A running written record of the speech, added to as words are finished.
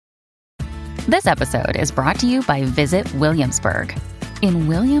This episode is brought to you by Visit Williamsburg. In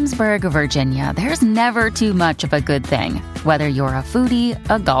Williamsburg, Virginia, there's never too much of a good thing. Whether you're a foodie,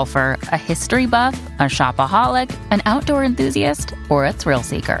 a golfer, a history buff, a shopaholic, an outdoor enthusiast, or a thrill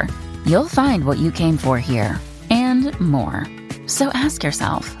seeker, you'll find what you came for here and more. So ask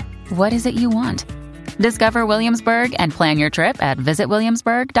yourself, what is it you want? Discover Williamsburg and plan your trip at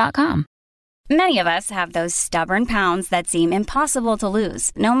visitwilliamsburg.com. Many of us have those stubborn pounds that seem impossible to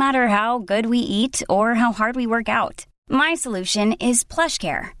lose, no matter how good we eat or how hard we work out. My solution is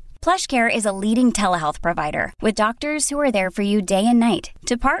PlushCare. PlushCare is a leading telehealth provider with doctors who are there for you day and night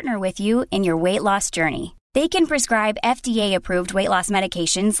to partner with you in your weight loss journey. They can prescribe FDA-approved weight loss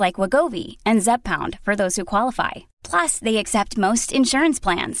medications like Wegovy and Zepbound for those who qualify. Plus, they accept most insurance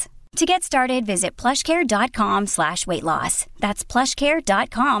plans. To get started, visit plushcare.com/weightloss. That's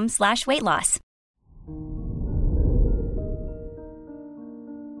plushcare.com/weightloss.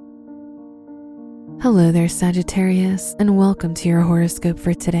 Hello there, Sagittarius, and welcome to your horoscope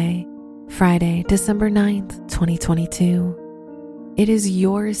for today, Friday, December 9th, 2022. It is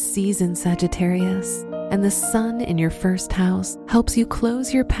your season, Sagittarius, and the sun in your first house helps you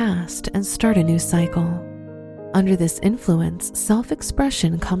close your past and start a new cycle. Under this influence,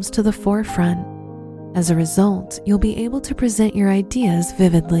 self-expression comes to the forefront. As a result, you'll be able to present your ideas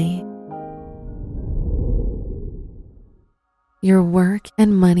vividly. Your work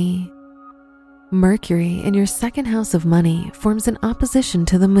and money. Mercury in your second house of money forms an opposition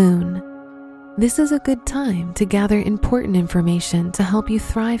to the moon. This is a good time to gather important information to help you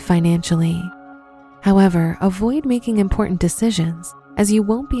thrive financially. However, avoid making important decisions as you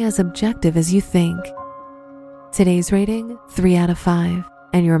won't be as objective as you think. Today's rating, 3 out of 5,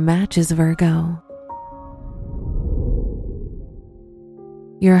 and your match is Virgo.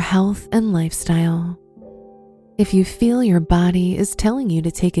 Your health and lifestyle. If you feel your body is telling you to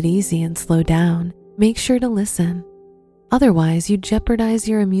take it easy and slow down, make sure to listen. Otherwise, you jeopardize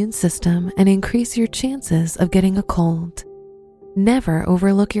your immune system and increase your chances of getting a cold. Never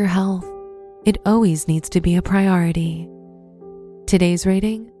overlook your health. It always needs to be a priority. Today's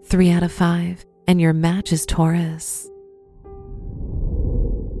rating, 3 out of 5, and your match is Taurus.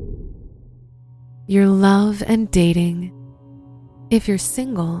 Your love and dating. If you're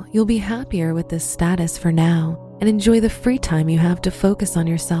single, you'll be happier with this status for now and enjoy the free time you have to focus on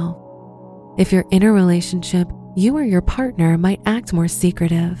yourself. If you're in a relationship, you or your partner might act more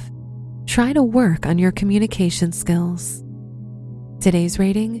secretive. Try to work on your communication skills. Today's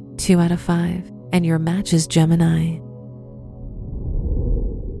rating, 2 out of 5, and your match is Gemini.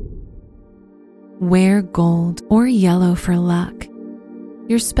 Wear gold or yellow for luck.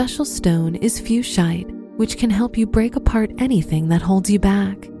 Your special stone is fuchsite, which can help you break apart anything that holds you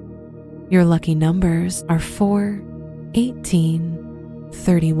back. Your lucky numbers are 4, 18,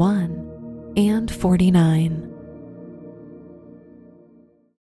 31, and 49.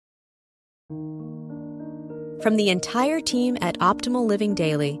 From the entire team at Optimal Living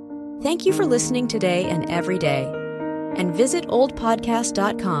Daily, thank you for listening today and every day. And visit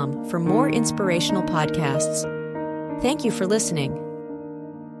oldpodcast.com for more inspirational podcasts. Thank you for listening.